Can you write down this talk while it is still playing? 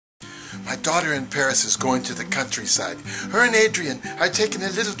My daughter in Paris is going to the countryside. Her and Adrian are taking a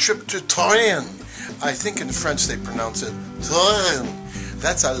little trip to Touraine. I think in French they pronounce it Touraine.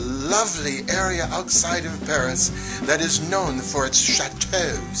 That's a lovely area outside of Paris that is known for its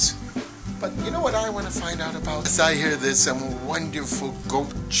chateaus. But you know what I want to find out about? As I hear there's some wonderful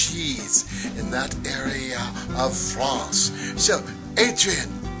goat cheese in that area of France. So, Adrian,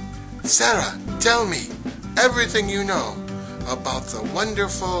 Sarah, tell me everything you know about the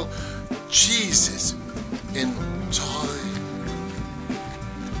wonderful cheeses in Touraine.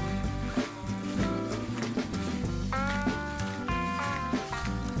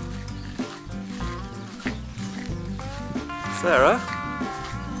 Sarah,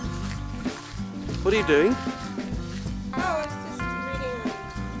 what are you doing? Oh, it's just reading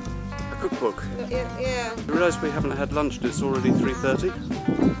A cookbook. Yeah. You realise we haven't had lunch and it's already 3:30?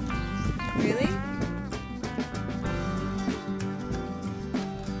 Really?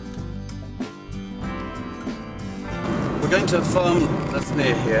 We're going to a farm that's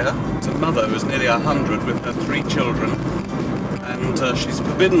near here. It's a mother who's nearly 100 with her 3 children, and she's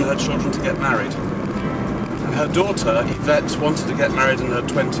forbidden her children to get married. And her daughter, Yvette, wanted to get married in her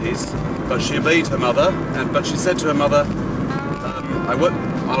 20s, but she obeyed her mother, but she said to her mother,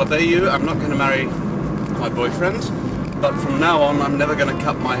 I'll obey you, I'm not going to marry my boyfriend, but from now on I'm never going to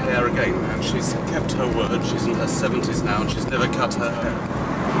cut my hair again. And she's kept her word. She's in her 70s now and she's never cut her hair.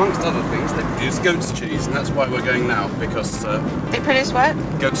 Amongst other things, they produce goat's cheese, and that's why we're going now, because... They produce what?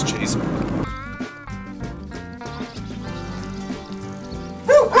 Goat's cheese.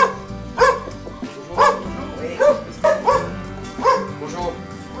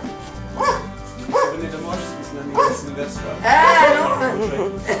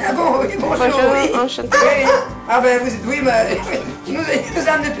 Ah bon, oui, bonjour, oui. Enchanté. Oui. Ah ben, oui, mais nous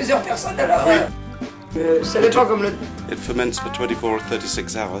amenez plusieurs personnes alors. Ça dépend comme le... It ferments for 24 or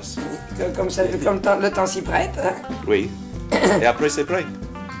 36 hours. Comme le temps s'y prête. Hein. Oui. Et après c'est prêt.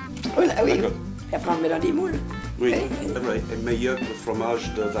 Oh là, oui. Et après on met dans des moules. Oui, c'est vrai. Et meilleur que le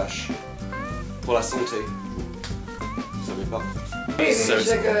fromage de vache. Pour la santé. Vous savez pas. Oui, So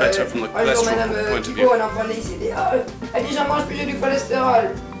it's que, better from the cholesterol point of view. On en prenait ici. Elle dit j'en mange plus, j'ai du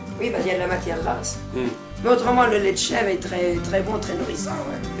cholestérol. Oui, parce qu'il y a de la matière grasse. Mais autrement, le lait de chèvre est très bon, très nourrissant.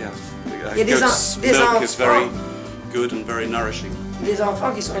 Ouais. Yeah. Il y a des milk is very good and very nourishing. Des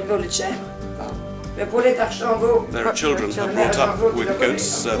enfants qui sont élevés au lait de chèvre. Mais pour les Archambault, There are children who are brought up with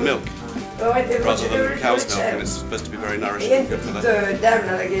goat's milk rather than cow's milk, and it's supposed to be very nourishing and good for Il y them. a une petite dame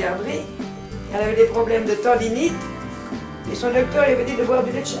dans la Guerre-Brie, elle avait des problèmes de tendinite, et son docteur lui avait dit de boire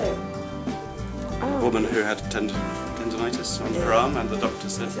du lait de chèvre. A woman who had tendinitis on her arm, and the doctor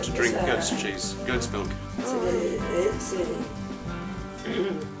said to drink goat's cheese, goat's milk.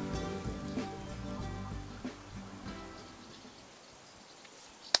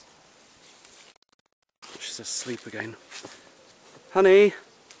 She's asleep again. Honey,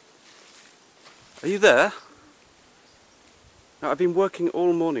 are you there? No, I've been working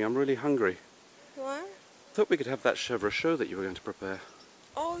all morning. I'm really hungry. What? Thought we could have that Chevre Chaud that you were going to prepare.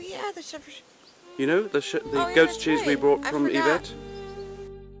 Oh yeah, the Chevre Chaud. You know, the yeah, goat's that's cheese we right. brought I from forgot. Yvette?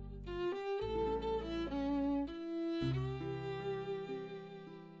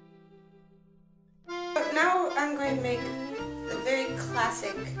 Now I'm going to make a very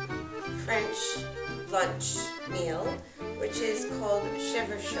classic French lunch meal, which is called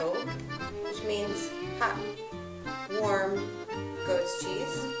Chevre Chaud, which means hot, warm goat's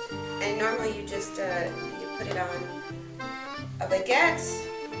cheese. And normally you just you put it on a baguette,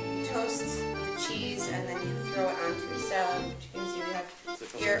 you toast the cheese, and then you throw it onto a salad, which means you have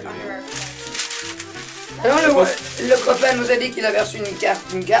your under. Alors le copain nous a dit qu'il avait reçu une carte,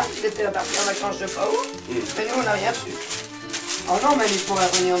 il était parti en vacances je sais pas où, mais nous on n'a rien reçu. Oh non, mais il pourrait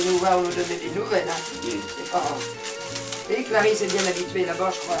venir nous voir ou nous donner des nouvelles. Hein. C'est pas... Et Clarisse est bien habituée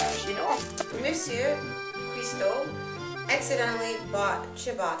là-bas, je crois, à Chinon. Monsieur Cuistot accidentally bought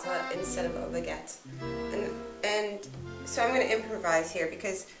ciabatta instead of a baguette, and so I'm going to improvise here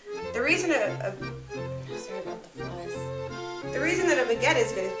because the reason sorry about the flies. The reason that a baguette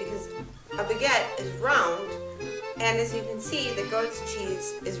is good is because a baguette is round, and as you can see, the goat's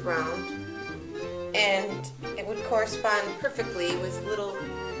cheese is round, and it would correspond perfectly with little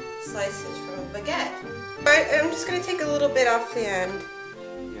slices from a baguette. But I'm just going to take a little bit off the end.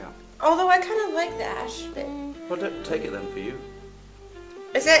 Yeah. Although I kind of like the ash bit. Well, don't take it then for you.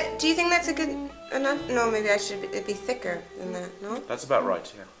 Is that? Do you think that's a good enough? No, maybe I should. It'd be thicker than that. No. That's about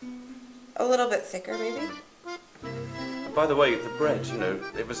right, yeah. A little bit thicker, maybe. By the way, the bread, you know,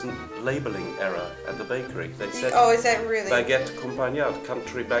 it was a labelling error at the bakery. They said, Oh, is that really? Baguette Compagnard,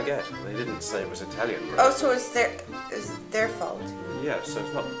 country baguette. They didn't say it was Italian bread. Oh, so it's their fault. Yeah, so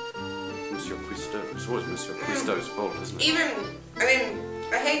it's not Monsieur Cuistot. It's always Monsieur Cuistot's fault, isn't it?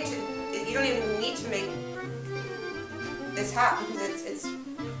 I hate to, you don't even need to make this hot because it's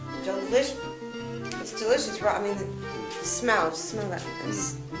delicious. It's delicious raw. I mean, the smell, just smell that.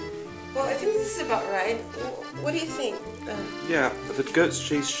 Well, I think this is about right. What do you think? Yeah, the goat's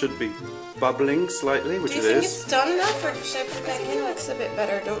cheese should be bubbling slightly, which it is. Do you think it's done enough, or should I put it back in? It looks a bit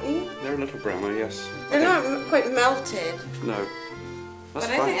better, don't you? They're a little browner, yes. They're not quite melted. No. That's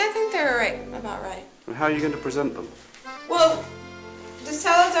but fine. I think they're about right. And how are you going to present them? Well, the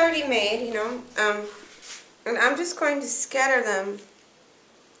salad's already made, you know, and I'm just going to scatter them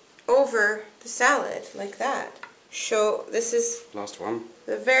over the salad like that. So this is Last one.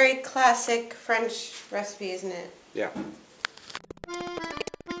 the very classic French recipe, isn't it? Yeah.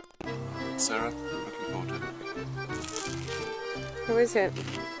 Sarah, looking forward to it. How is it?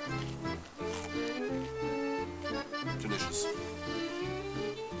 Delicious.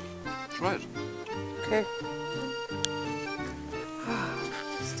 Try it. Okay.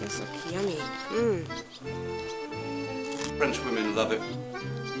 This does look yummy. French women love it.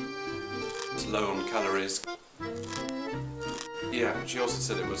 It's low on calories. Yeah, she also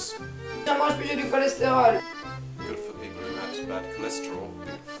said it was Ça mange plus du cholestérol. good for people who have bad cholesterol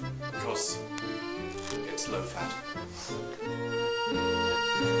because it's low fat.